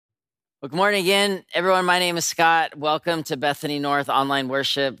Well, good morning again, everyone. My name is Scott. Welcome to Bethany North Online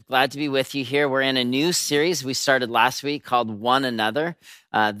Worship. Glad to be with you here. We're in a new series we started last week called One Another.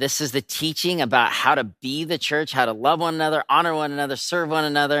 This is the teaching about how to be the church, how to love one another, honor one another, serve one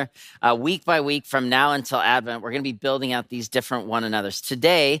another. Week by week from now until Advent, we're going to be building out these different one another's.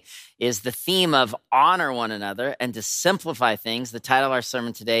 Today is the theme of honor one another, and to simplify things, the title of our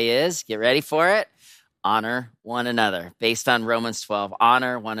sermon today is, get ready for it, honor one another, based on Romans 12,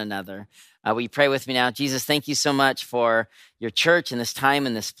 honor one another. Will you pray with me now? Jesus, thank you so much for your church in this time,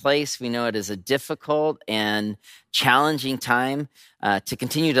 in this place. We know it is a difficult and challenging time to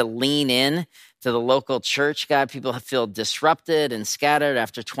continue to lean in to the local church. God, people feel disrupted and scattered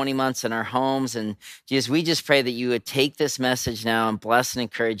after 20 months in our homes. And Jesus, we just pray that you would take this message now and bless and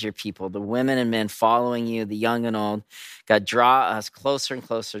encourage your people, the women and men following you, the young and old. God, draw us closer and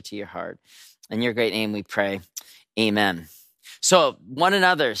closer to your heart. In your great name we pray, amen. So one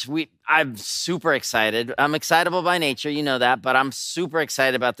another's, I'm super excited. I'm excitable by nature, you know that, but I'm super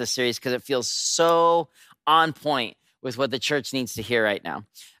excited about this series because it feels so on point with what the church needs to hear right now.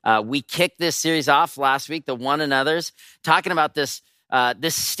 We kicked this series off last week, the one another's, talking about this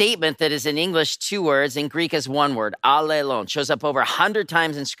statement that is in English 2 words, in Greek is 1 word, allelon, shows up over 100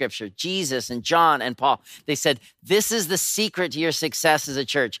 times in Scripture. Jesus and John and Paul, they said, this is the secret to your success as a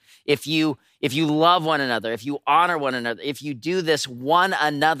church. If you love one another, if you honor one another, if you do this one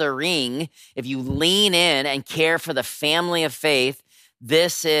anothering, if you lean in and care for the family of faith,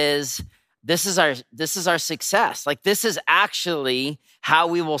 this is our success. Like, this is actually how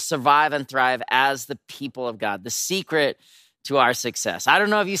we will survive and thrive as the people of God. The secret to our success. I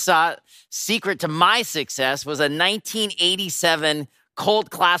don't know if you saw it. Secret to my success was a 1987 cult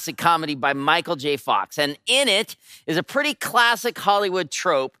classic comedy by Michael J. Fox. And in it is a pretty classic Hollywood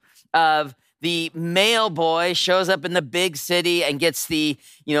trope of the male boy shows up in the big city and gets the,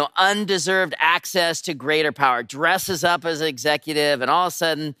 undeserved access to greater power, dresses up as an executive, and all of a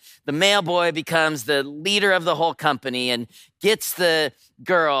sudden the male boy becomes the leader of the whole company and gets the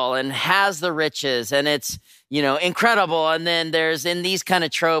girl and has the riches, and it's, incredible. And then in these kind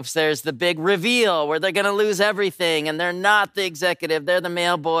of tropes, there's the big reveal where they're going to lose everything and they're not the executive, they're the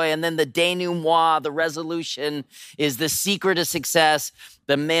male boy. And then the denouement, the resolution, is the secret of success.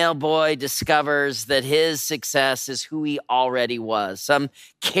 The male boy discovers that his success is who he already was, some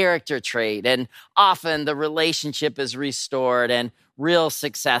character trait. And often the relationship is restored and real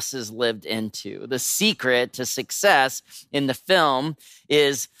success is lived into. The secret to success in the film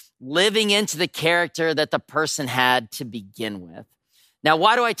is living into the character that the person had to begin with. Now,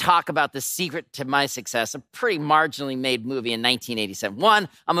 why do I talk about the secret to my success? A pretty marginally made movie in 1987. One,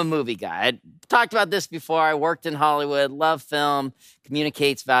 I'm a movie guy. I talked about this before. I worked in Hollywood, love film,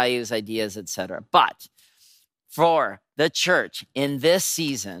 communicates values, ideas, etc. But for the church in this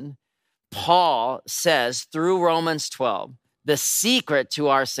season, Paul says through Romans 12, the secret to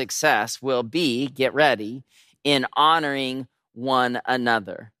our success will be, get ready, in honoring one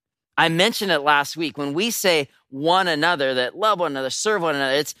another. I mentioned it last week. When we say one another, that love one another, serve one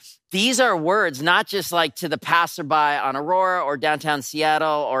another, these are words not just like to the passerby on Aurora or downtown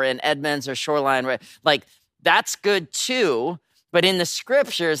Seattle or in Edmonds or Shoreline. Like, that's good too. But in the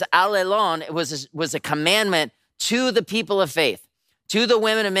scriptures, allelon was a commandment to the people of faith, to the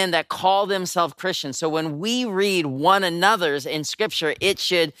women and men that call themselves Christians. So when we read one another's in scripture, it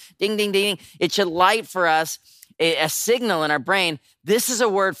should, ding, ding, ding, it should light for us a signal in our brain. This is a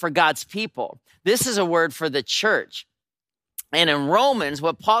word for God's people. This is a word for the church. And in Romans,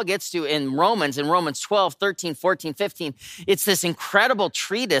 what Paul gets to in Romans 12, 13, 14, 15, it's this incredible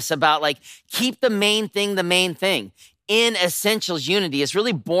treatise about keep the main thing. In essentials, unity is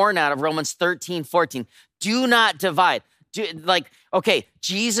really born out of Romans 13, 14. Do not divide.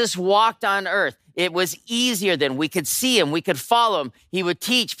 Jesus walked on earth. It was easier then. We could see him. We could follow him. He would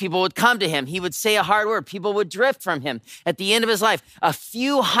teach. People would come to him. He would say a hard word. People would drift from him. At the end of his life, a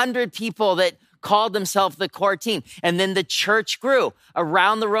few hundred people that called themselves the core team. And then the church grew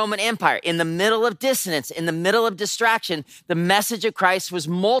around the Roman Empire. In the middle of dissonance, in the middle of distraction, the message of Christ was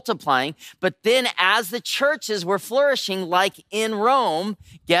multiplying. But then as the churches were flourishing, like in Rome,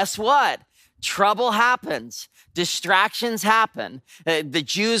 guess what? Trouble happens. Distractions happen. The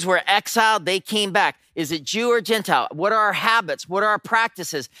Jews were exiled. They came back. Is it Jew or Gentile? What are our habits? What are our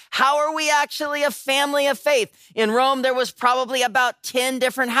practices? How are we actually a family of faith? In Rome, there was probably about 10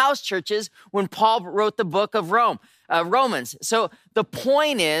 different house churches when Paul wrote the book of Romans. So the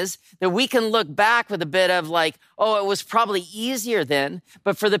point is that we can look back with a bit of like, oh, it was probably easier then.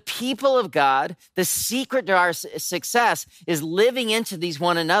 But for the people of God, the secret to our success is living into these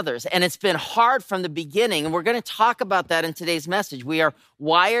one another's. And it's been hard from the beginning. And we're going to talk about that in today's message. We are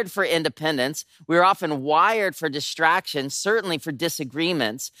wired for independence. We're often wired for distraction, certainly for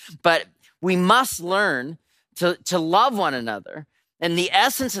disagreements. But we must learn to love one another. And the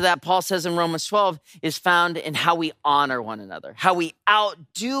essence of that, Paul says in Romans 12, is found in how we honor one another, how we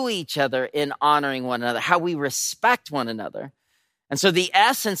outdo each other in honoring one another, how we respect one another. And so the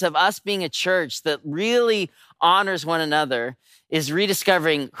essence of us being a church that really honors one another is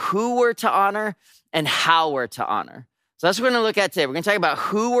rediscovering who we're to honor and how we're to honor. So that's what we're going to look at today. We're going to talk about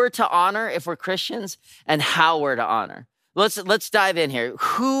who we're to honor if we're Christians and how we're to honor. Let's dive in here.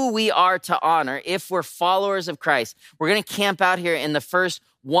 Who we are to honor if we're followers of Christ. We're going to camp out here in the first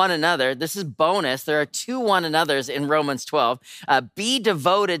one another. This is bonus. There are two one another's in Romans 12. Be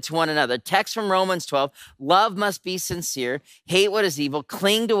devoted to one another. Text from Romans 12. Love must be sincere. Hate what is evil.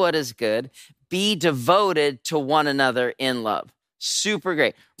 Cling to what is good. Be devoted to one another in love. Super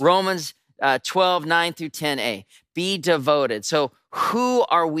great. Romans 12, 9 through 10a. Be devoted. So who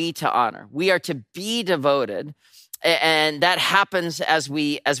are we to honor? We are to be devoted. And that happens as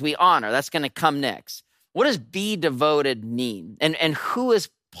we honor. That's going to come next. What does be devoted mean? And who is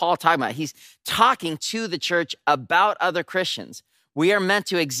Paul talking about? He's talking to the church about other Christians. We are meant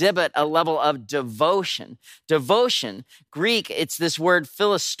to exhibit a level of devotion. Devotion, Greek, it's this word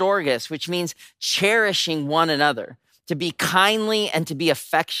philostorgos, which means cherishing one another, to be kindly and to be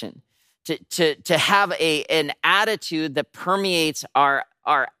affection, to have an attitude that permeates our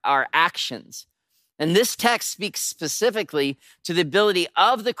actions. And this text speaks specifically to the ability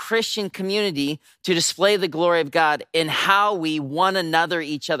of the Christian community to display the glory of God in how we one another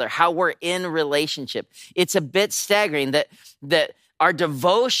each other, how we're in relationship. It's a bit staggering that our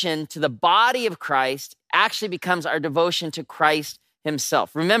devotion to the body of Christ actually becomes our devotion to Christ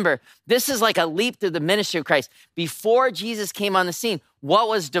himself. Remember, this is like a leap through the ministry of Christ. Before Jesus came on the scene, what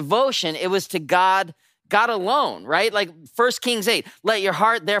was devotion? It was to God alone, right? Like 1 Kings 8, let your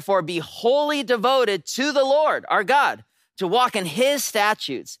heart therefore be wholly devoted to the Lord, our God, to walk in his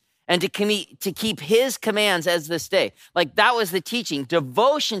statutes and to keep his commands as this day. Like that was the teaching.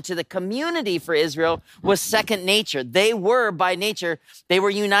 Devotion to the community for Israel was second nature. They were by nature, they were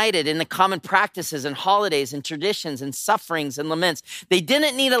united in the common practices and holidays and traditions and sufferings and laments. They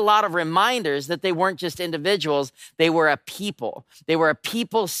didn't need a lot of reminders that they weren't just individuals. They were a people. They were a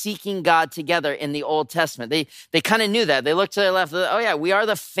people seeking God together in the Old Testament. They kind of knew that. They looked to their left. Oh yeah, we are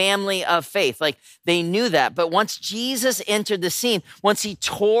the family of faith. Like they knew that. But once Jesus entered the scene, once he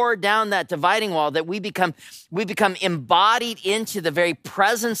tore down that dividing wall, that we become embodied into the very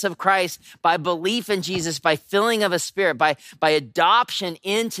presence of Christ by belief in Jesus, by filling of a spirit, by adoption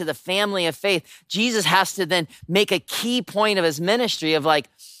into the family of faith. Jesus has to then make a key point of his ministry of like,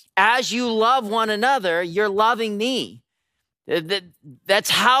 as you love one another, you're loving me.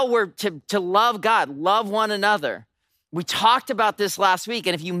 That's how we're to love God, love one another. We talked about this last week,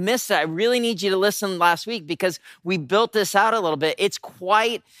 and if you missed it, I really need you to listen last week because we built this out a little bit.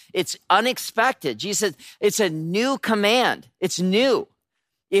 It's unexpected. Jesus said, it's a new command. It's new.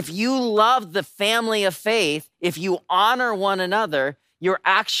 If you love the family of faith, if you honor one another, you're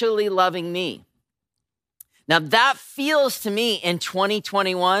actually loving me. Now that feels to me in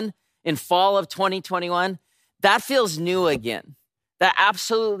 2021, in fall of 2021, that feels new again. That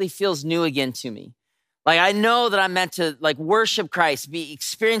absolutely feels new again to me. Like I know that I'm meant to like worship Christ, be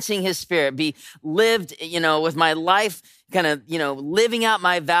experiencing his spirit, be lived, with my life kind of, living out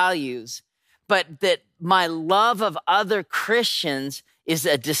my values, but that my love of other Christians is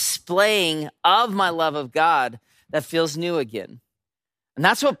a displaying of my love of God that feels new again. And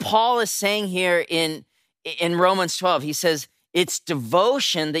that's what Paul is saying here in Romans 12. He says, it's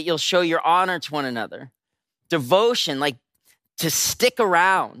devotion that you'll show your honor to one another. Devotion, like to stick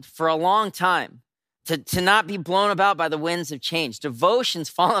around for a long time. To not be blown about by the winds of change. Devotion's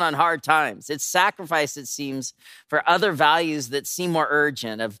fallen on hard times. It's sacrifice, it seems, for other values that seem more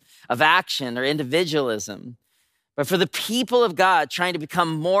urgent of action or individualism. But for the people of God trying to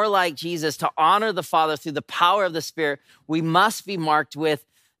become more like Jesus, to honor the Father through the power of the Spirit, we must be marked with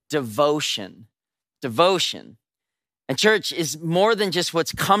devotion. Devotion. And church is more than just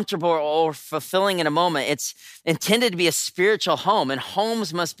what's comfortable or fulfilling in a moment. It's intended to be a spiritual home, and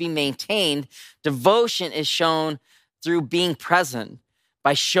homes must be maintained. Devotion is shown through being present,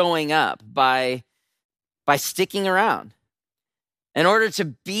 by showing up, by sticking around. In order to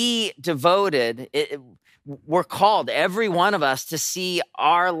be devoted, we're called, every one of us, to see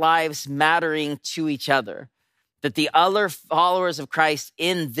our lives mattering to each other, that the other followers of Christ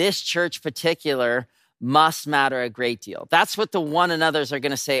in this church particular must matter a great deal. That's what the one another's are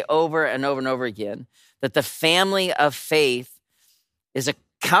going to say over and over and over again, that the family of faith is a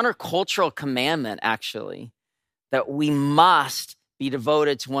countercultural commandment, actually, that we must be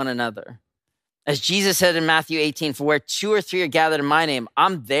devoted to one another. As Jesus said in Matthew 18, for where 2 or 3 are gathered in my name,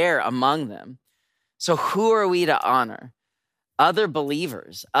 I'm there among them. So who are we to honor? Other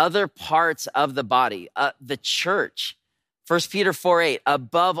believers, other parts of the body, the church. 1 Peter 4:8,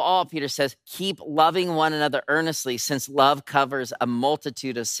 above all, Peter says, keep loving one another earnestly, since love covers a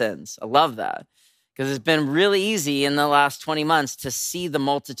multitude of sins. I love that, because it's been really easy in the last 20 months to see the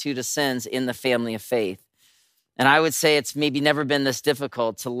multitude of sins in the family of faith. And I would say it's maybe never been this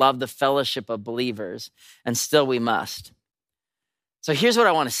difficult to love the fellowship of believers, and still we must. So here's what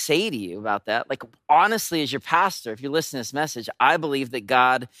I want to say to you about that. Like, honestly, as your pastor, if you listen to this message, I believe that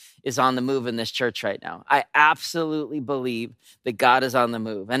God is on the move in this church right now. I absolutely believe that God is on the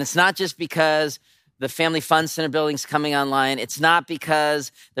move. And it's not just because the Family Fun Center building's coming online. It's not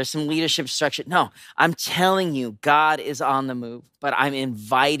because there's some leadership structure. No, I'm telling you, God is on the move. But I'm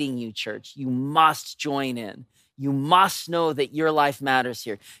inviting you, church. You must join in. You must know that your life matters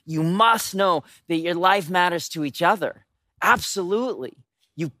here. You must know that your life matters to each other. Absolutely.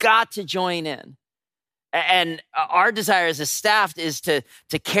 You've got to join in. And our desire as a staff is to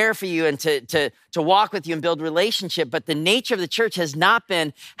care for you and to walk with you and build relationship. But the nature of the church has not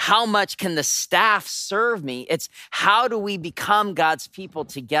been how much can the staff serve me? It's how do we become God's people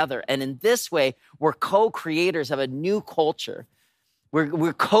together? And in this way, we're co-creators of a new culture.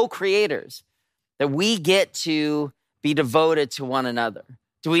 We're co-creators that we get to be devoted to one another.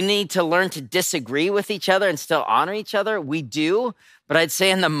 Do we need to learn to disagree with each other and still honor each other? We do, but I'd say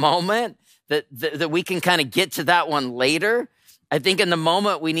in the moment that we can kind of get to that one later. I think in the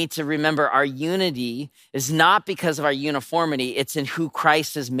moment we need to remember our unity is not because of our uniformity. It's in who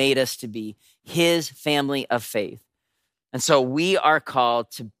Christ has made us to be, his family of faith. And so we are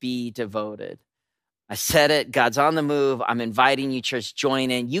called to be devoted. I said it, God's on the move. I'm inviting you, church,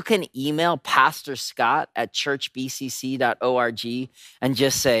 join in. You can email Pastor Scott at churchbcc.org and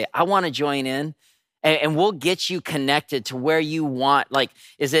just say, I want to join in. And we'll get you connected to where you want. Like,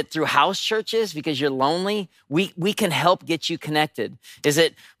 is it through house churches because you're lonely? We can help get you connected. Is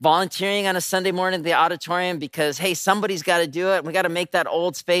it volunteering on a Sunday morning at the auditorium because, hey, somebody's got to do it. We got to make that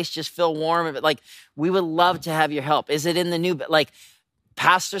old space just feel warm. Like, we would love to have your help. Is it in the new, like,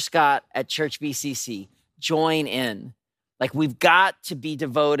 Pastor Scott at Church BCC, join in. Like, we've got to be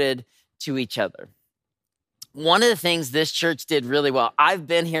devoted to each other. One of the things this church did really well, I've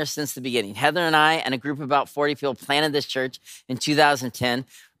been here since the beginning. Heather and I and a group of about 40 people planted this church in 2010.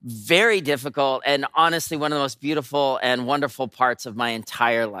 Very difficult and honestly one of the most beautiful and wonderful parts of my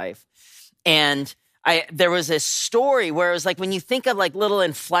entire life. And there was a story where it was like, when you think of like little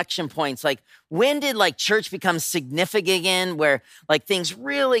inflection points, like when did like church become significant again, where like things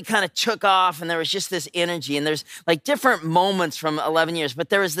really kind of took off and there was just this energy, and there's like different moments from 11 years, but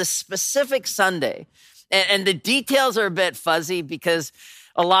there was this specific Sunday, and the details are a bit fuzzy because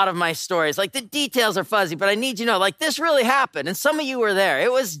a lot of my stories, like the details are fuzzy, but I need you to know, like this really happened. And some of you were there.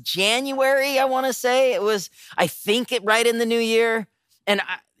 It was January, I want to say. It was, I think it right in the new year. And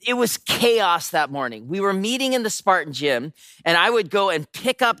it was chaos that morning. We were meeting in the Spartan gym, and I would go and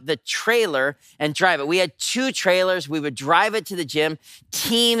pick up the trailer and drive it. We had 2 trailers. We would drive it to the gym.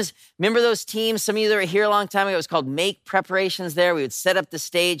 Teams, remember those teams? Some of you that were here a long time ago, it was called Make Preparations there. We would set up the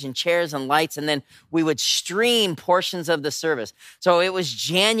stage and chairs and lights, and then we would stream portions of the service. So it was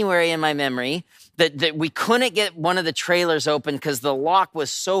January in my memory that we couldn't get one of the trailers open because the lock was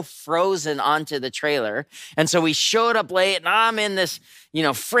so frozen onto the trailer. And so we showed up late, and I'm in this,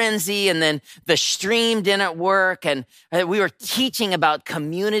 frenzy, and then the stream didn't work. And we were teaching about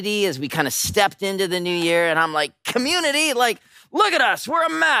community as we kind of stepped into the new year. And I'm like, community? Like, look at us. We're a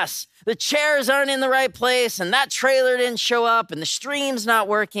mess. The chairs aren't in the right place, and that trailer didn't show up, and the stream's not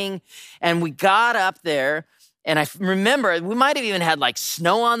working. And we got up there, and I remember we might have even had like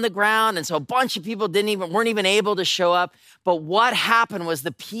snow on the ground. And so a bunch of people weren't even able to show up. But what happened was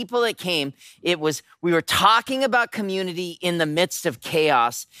the people that came, we were talking about community in the midst of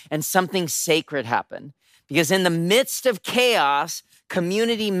chaos, and something sacred happened. Because in the midst of chaos,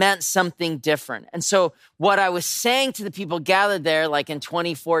 community meant something different. And so what I was saying to the people gathered there, like in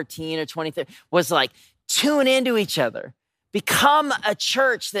 2014 or 2013, was like, tune into each other. Become a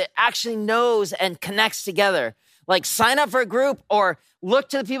church that actually knows and connects together. Like, sign up for a group, or look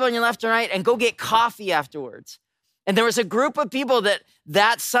to the people on your left and right and go get coffee afterwards. And there was a group of people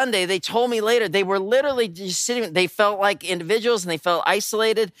that Sunday, they told me later, they were literally just sitting, they felt like individuals and they felt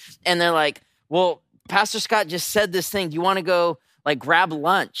isolated. And they're like, well, Pastor Scott just said this thing. Do you want to go like grab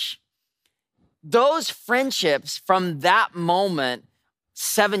lunch? Those friendships from that moment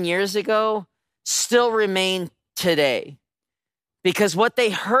 7 years ago still remain today, because what they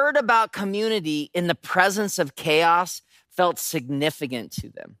heard about community in the presence of chaos felt significant to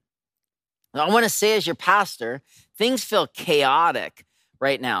them. I want to say, as your pastor, things feel chaotic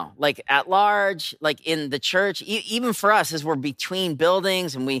right now, like at large, like in the church, even for us, as we're between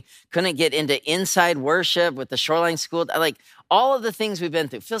buildings and we couldn't get into inside worship with the Shoreline School, like all of the things we've been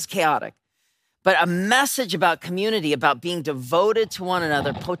through feels chaotic. But a message about community, about being devoted to one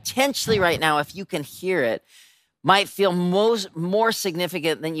another, potentially right now, if you can hear it, might feel more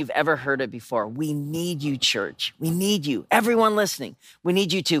significant than you've ever heard it before. We need you, church. We need you. Everyone listening, we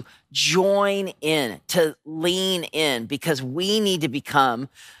need you to join in, to lean in, because we need to become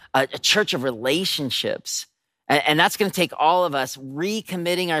a church of relationships. And that's going to take all of us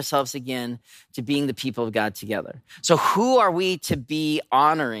recommitting ourselves again to being the people of God together. So who are we to be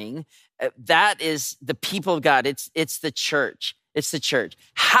honoring? That is the people of God. It's the church. It's the church.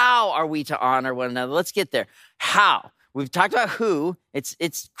 How are we to honor one another? Let's get there. How? We've talked about who.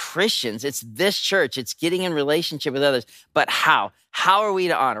 It's Christians. It's this church. It's getting in relationship with others. But how? How are we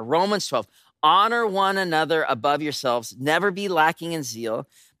to honor? Romans 12. Honor one another above yourselves. Never be lacking in zeal,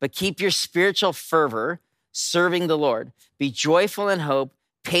 but keep your spiritual fervor serving the Lord. Be joyful in hope,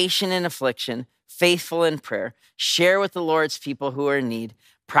 patient in affliction, faithful in prayer. Share with the Lord's people who are in need.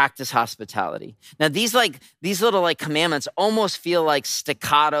 Practice hospitality. Now, these little commandments almost feel like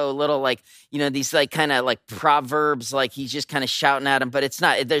staccato, little these kind of like proverbs, like he's just kind of shouting at them, but it's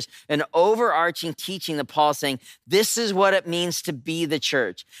not. There's an overarching teaching that Paul's saying, this is what it means to be the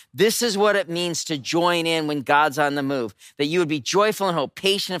church. This is what it means to join in when God's on the move, that you would be joyful in hope,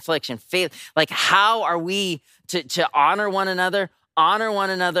 patient in affliction, faith. Like, how are we to honor one another? Honor one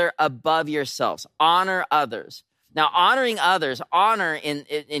another above yourselves. Honor others. Now, honoring others, honor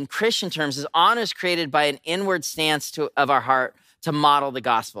in Christian terms is created by an inward stance of our heart to model the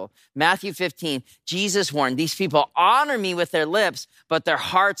gospel. Matthew 15, Jesus warned, these people honor me with their lips, but their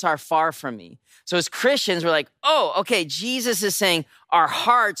hearts are far from me. So as Christians, we're like, oh, okay, Jesus is saying our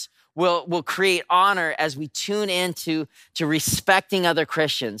hearts will create honor as we tune into respecting other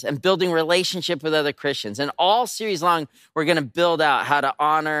Christians and building relationship with other Christians. And all series long, we're going to build out how to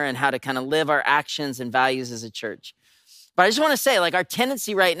honor and how to kind of live our actions and values as a church. But I just want to say, like, our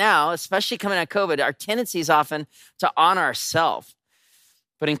tendency right now, especially coming out of COVID, our tendency is often to honor ourselves.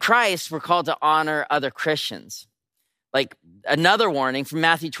 But in Christ, we're called to honor other Christians. Like another warning from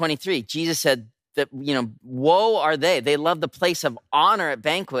Matthew 23, Jesus said, that, woe are they. They love the place of honor at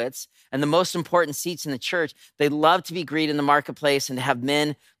banquets and the most important seats in the church. They love to be greeted in the marketplace and to have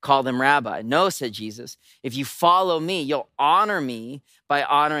men call them rabbi. No, said Jesus, if you follow me, you'll honor me by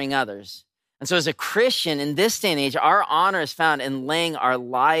honoring others. And so as a Christian in this day and age, our honor is found in laying our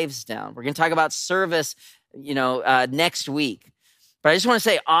lives down. We're going to talk about service, next week. But I just want to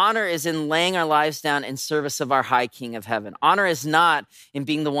say honor is in laying our lives down in service of our high King of heaven. Honor is not in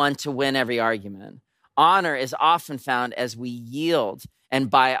being the one to win every argument. Honor is often found as we yield. And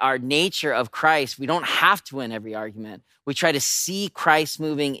by our nature of Christ, we don't have to win every argument. We try to see Christ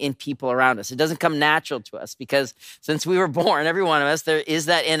moving in people around us. It doesn't come natural to us because since we were born, every one of us, there is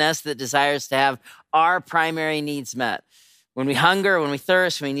that in us that desires to have our primary needs met. When we hunger, when we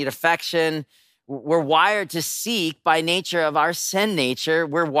thirst, when we need affection, we're wired to seek, by nature of our sin nature,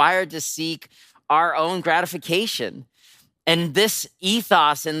 we're wired to seek our own gratification. And this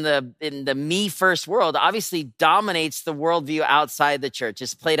ethos in the me first world obviously dominates the worldview outside the church.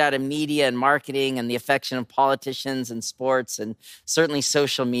 It's played out in media and marketing and the affection of politicians and sports and certainly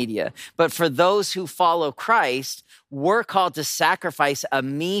social media. But for those who follow Christ, we're called to sacrifice a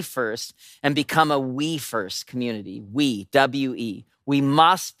me first and become a we first community. We, W-E. We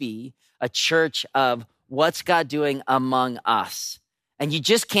must be a church of what's God doing among us. And you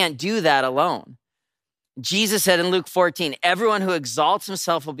just can't do that alone. Jesus said in Luke 14, everyone who exalts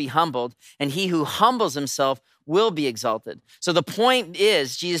himself will be humbled, and he who humbles himself will be exalted. So the point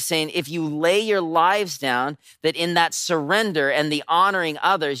is, Jesus saying, if you lay your lives down, that in that surrender and the honoring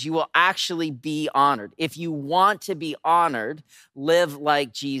others, you will actually be honored. If you want to be honored, live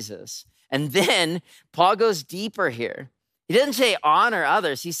like Jesus. And then Paul goes deeper here. He doesn't say honor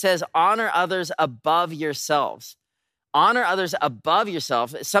others. He says honor others above yourselves. Honor others above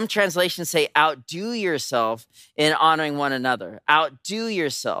yourself. Some translations say outdo yourself in honoring one another. Outdo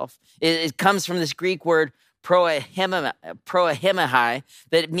yourself. It comes from this Greek word proahimai,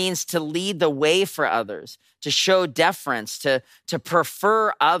 that means to lead the way for others, to show deference, to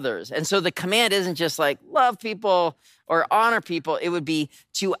prefer others. And so the command isn't just like love people or honor people. It would be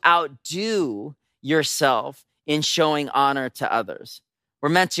to outdo yourself in showing honor to others. We're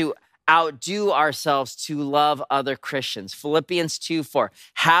meant to outdo ourselves to love other Christians. Philippians 2:4.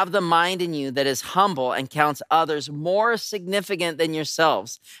 Have the mind in you that is humble and counts others more significant than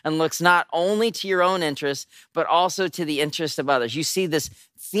yourselves and looks not only to your own interests, but also to the interest of others. You see this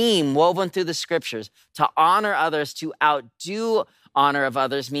theme woven through the scriptures. To honor others, to outdo honor of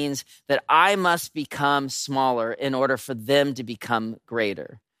others means that I must become smaller in order for them to become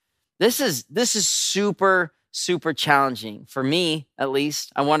greater. This is super challenging for me, at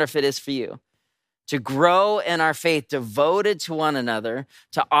least. I wonder if it is for you. To grow in our faith, devoted to one another,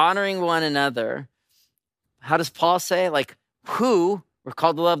 to honoring one another. How does Paul say? Like, who? We're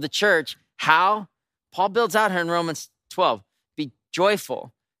called to love the church. How? Paul builds out here in Romans 12. Be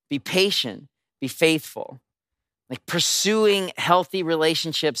joyful, be patient, be faithful. Like pursuing healthy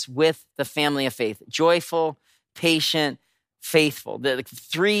relationships with the family of faith. Joyful, patient, faithful. The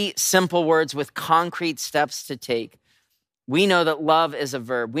three simple words with concrete steps to take. We know that love is a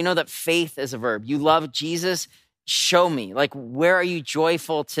verb. We know that faith is a verb. You love Jesus? Show me. Like, where are you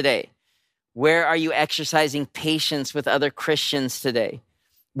joyful today? Where are you exercising patience with other Christians today?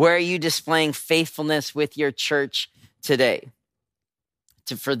 Where are you displaying faithfulness with your church today?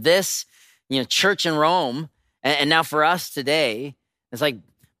 For this, church in Rome, and now for us today, it's like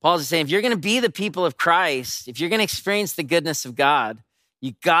Paul's saying, if you're going to be the people of Christ, if you're going to experience the goodness of God,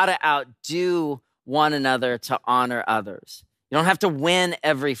 you got to outdo one another to honor others. You don't have to win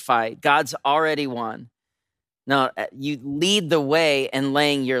every fight. God's already won. No, you lead the way in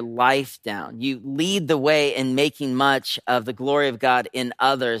laying your life down. You lead the way in making much of the glory of God in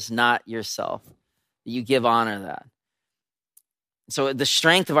others, not yourself. You give honor to that. So the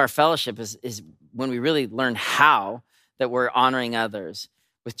strength of our fellowship is when we really learn how that we're honoring others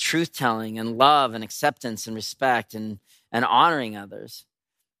with truth-telling and love and acceptance and respect and honoring others,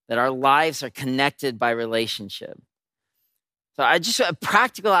 that our lives are connected by relationship. So a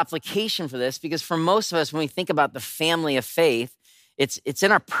practical application for this, because for most of us, when we think about the family of faith, it's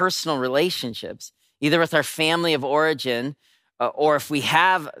in our personal relationships, either with our family of origin, or if we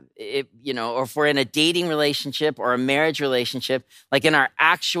have, or if we're in a dating relationship or a marriage relationship, like in our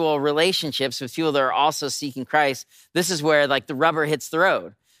actual relationships with people that are also seeking Christ, this is where like the rubber hits the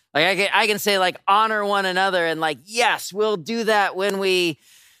road. Like I can say like honor one another and like, yes, we'll do that when we,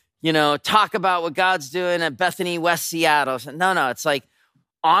 talk about what God's doing at Bethany, West Seattle. No, it's like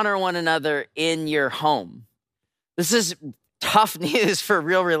honor one another in your home. This is tough news for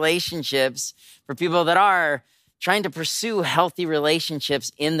real relationships, for people that are trying to pursue healthy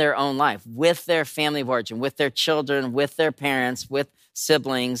relationships in their own life, with their family of origin, with their children, with their parents, with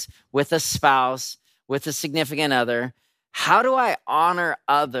siblings, with a spouse, with a significant other. How do I honor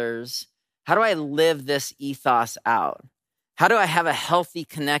others? How do I live this ethos out? How do I have a healthy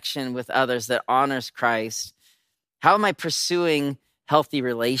connection with others that honors Christ? How am I pursuing healthy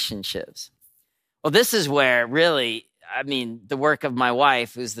relationships? Well, this is where really, the work of my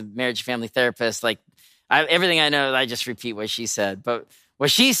wife, who's the marriage family therapist, everything I know, I just repeat what she said. But what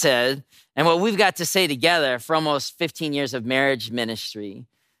she said and what we've got to say together for almost 15 years of marriage ministry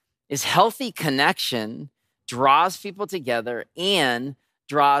is healthy connection draws people together and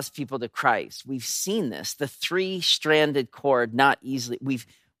draws people to Christ. We've seen this, the three-stranded cord, not easily.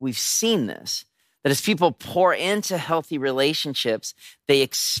 We've seen this, that as people pour into healthy relationships, they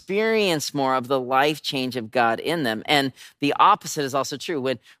experience more of the life change of God in them. And the opposite is also true.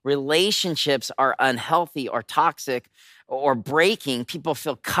 When relationships are unhealthy or toxic or breaking, people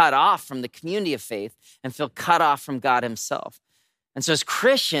feel cut off from the community of faith and feel cut off from God himself. And so as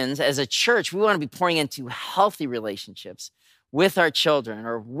Christians, as a church, we want to be pouring into healthy relationships with our children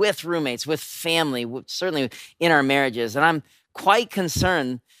or with roommates, with family, certainly in our marriages. And I'm quite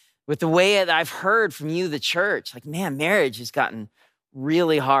concerned with the way that I've heard from you, the church. Like, man, marriage has gotten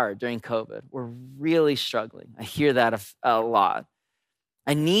really hard during COVID. We're really struggling. I hear that a lot.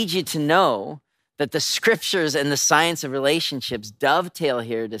 I need you to know that the scriptures and the science of relationships dovetail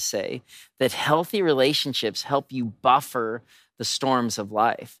here to say that healthy relationships help you buffer the storms of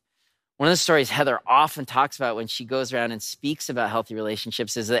life. One of the stories Heather often talks about when she goes around and speaks about healthy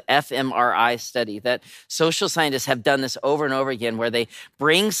relationships is the fMRI study, that social scientists have done this over and over again, where they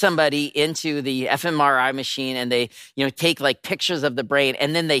bring somebody into the fMRI machine and they, take like pictures of the brain,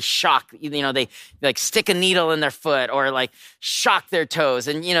 and then they shock, they like stick a needle in their foot or like shock their toes.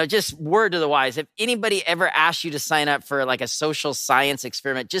 And, just word to the wise, if anybody ever asks you to sign up for like a social science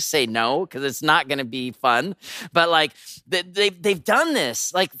experiment, just say no, because it's not going to be fun. But like they've done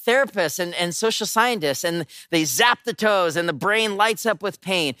this, like therapists therapists and social scientists, and they zap the toes and the brain lights up with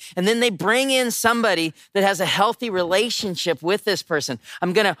pain. And then they bring in somebody that has a healthy relationship with this person.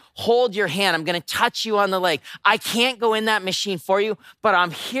 I'm going to hold your hand. I'm going to touch you on the leg. I can't go in that machine for you, but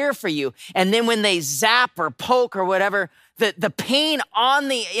I'm here for you. And then when they zap or poke or whatever, the pain on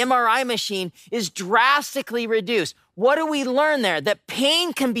the MRI machine is drastically reduced. What do we learn there? That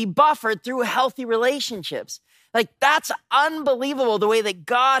pain can be buffered through healthy relationships. Like, that's unbelievable, the way that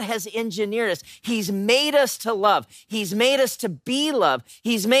God has engineered us. He's made us to love. He's made us to be loved.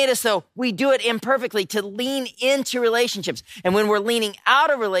 He's made us, though we do it imperfectly, to lean into relationships. And when we're leaning out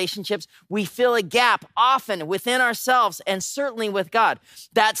of relationships, we fill a gap often within ourselves and certainly with God.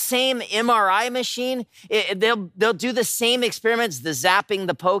 That same MRI machine, they'll do the same experiments, the zapping,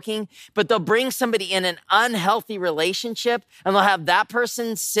 the poking, but they'll bring somebody in an unhealthy relationship and they'll have that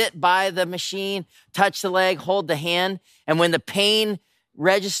person sit by the machine, touch the leg, hold the hand. And when the pain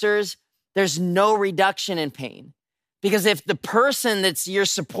registers, there's no reduction in pain. Because if the person that's your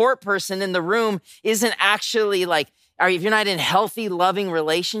support person in the room isn't actually if you're not in healthy, loving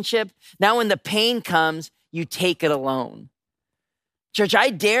relationship, now when the pain comes, you take it alone. Church, I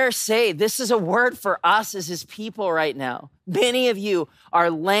dare say this is a word for us as his people right now. Many of you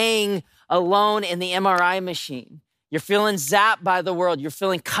are laying alone in the MRI machine. You're feeling zapped by the world. You're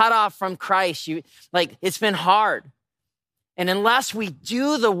feeling cut off from Christ. It's been hard. And unless we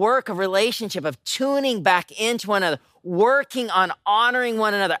do the work of relationship, of tuning back into one another, working on honoring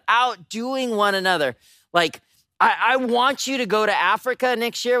one another, outdoing one another, I want you to go to Africa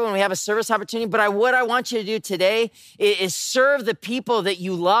next year when we have a service opportunity, but what I want you to do today is serve the people that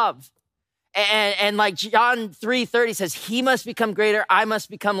you love. And like John 3:30 says, he must become greater, I must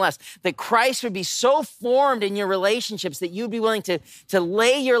become less. That Christ would be so formed in your relationships that you'd be willing to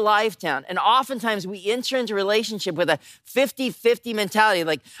lay your life down. And oftentimes we enter into a relationship with a 50-50 mentality.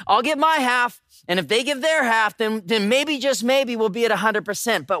 Like, I'll give my half, and if they give their half, then maybe, just maybe, we'll be at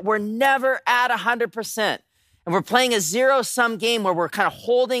 100%. But we're never at 100%. And we're playing a zero-sum game where we're kind of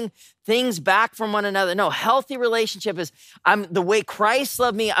holding things back from one another. No, healthy relationship is, the way Christ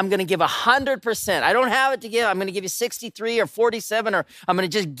loved me, I'm going to give 100%. I don't have it to give. I'm going to give you 63 or 47, or I'm going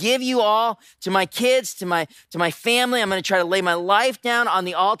to just give you all to my kids, to my family. I'm going to try to lay my life down on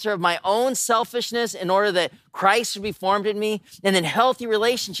the altar of my own selfishness in order that Christ would be formed in me. And then healthy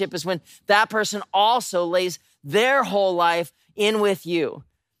relationship is when that person also lays their whole life in with you.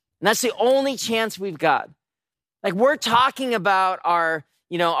 And that's the only chance we've got. Like, we're talking about our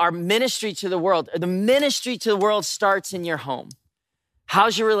ministry to the world. The ministry to the world starts in your home.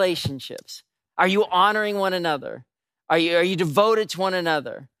 How's your relationships? Are you honoring one another? Are you devoted to one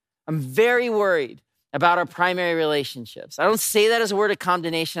another? I'm very worried about our primary relationships. I don't say that as a word of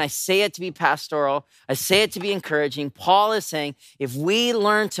condemnation. I say it to be pastoral. I say it to be encouraging. Paul is saying, if we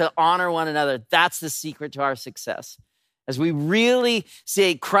learn to honor one another, that's the secret to our success. As we really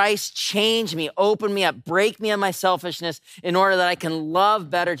say, Christ, change me, open me up, break me of my selfishness in order that I can love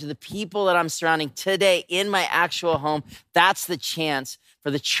better to the people that I'm surrounding today in my actual home. That's the chance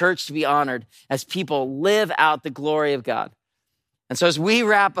for the church to be honored as people live out the glory of God. And so as we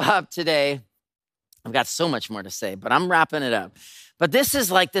wrap up today, I've got so much more to say, but I'm wrapping it up. But this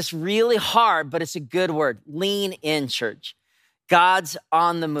is this really hard, but it's a good word. Lean in, church. God's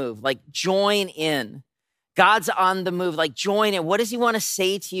on the move. Join in. God's on the move, join in. What does he want to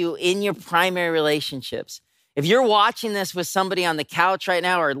say to you in your primary relationships? If you're watching this with somebody on the couch right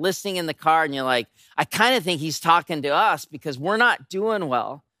now or listening in the car and you're like, I kind of think he's talking to us because we're not doing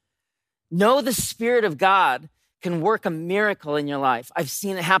well. Know the Spirit of God can work a miracle in your life. I've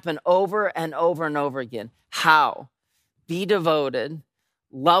seen it happen over and over and over again. How? Be devoted,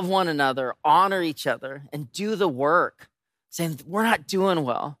 love one another, honor each other, and do the work. Saying, we're not doing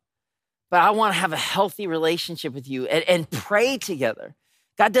well, but I want to have a healthy relationship with you and pray together.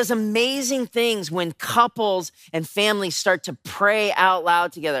 God does amazing things when couples and families start to pray out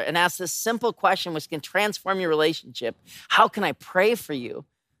loud together and ask this simple question, which can transform your relationship. How can I pray for you?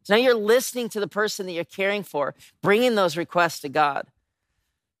 So now you're listening to the person that you're caring for, bringing those requests to God.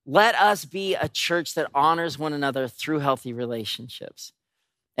 Let us be a church that honors one another through healthy relationships.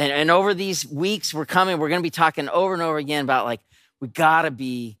 And over these weeks we're going to be talking over and over again about we got to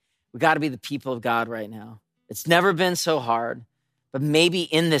be the people of God right now. It's never been so hard, but maybe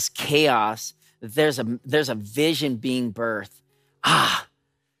in this chaos, there's a vision being birthed.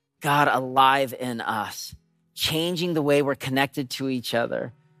 God alive in us, changing the way we're connected to each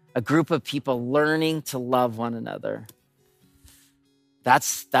other. A group of people learning to love one another.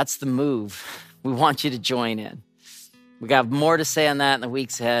 That's the move. We want you to join in. We got more to say on that in the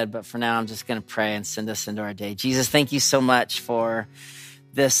weeks ahead, but for now, I'm just going to pray and send us into our day. Jesus, thank you so much for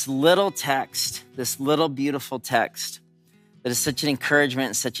this little text, this little beautiful text that is such an encouragement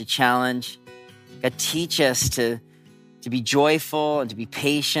and such a challenge. God, teach us to be joyful and to be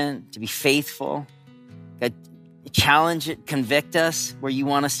patient, to be faithful. God, challenge it, convict us where you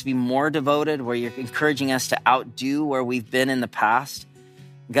want us to be more devoted, where you're encouraging us to outdo where we've been in the past.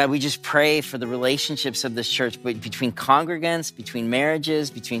 God, we just pray for the relationships of this church, between congregants, between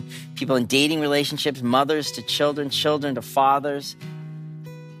marriages, between people in dating relationships, mothers to children, children to fathers.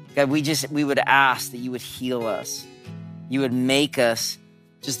 God, we would ask that you would heal us. You would make us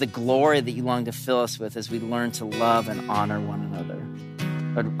just the glory that you long to fill us with as we learn to love and honor one another.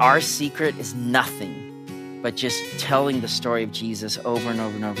 But our secret is nothing but just telling the story of Jesus over and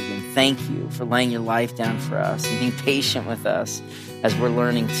over and over again. Thank you for laying your life down for us and being patient with us as we're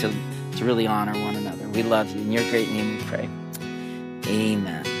learning to really honor one another. We love you. In your great name we pray.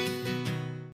 Amen.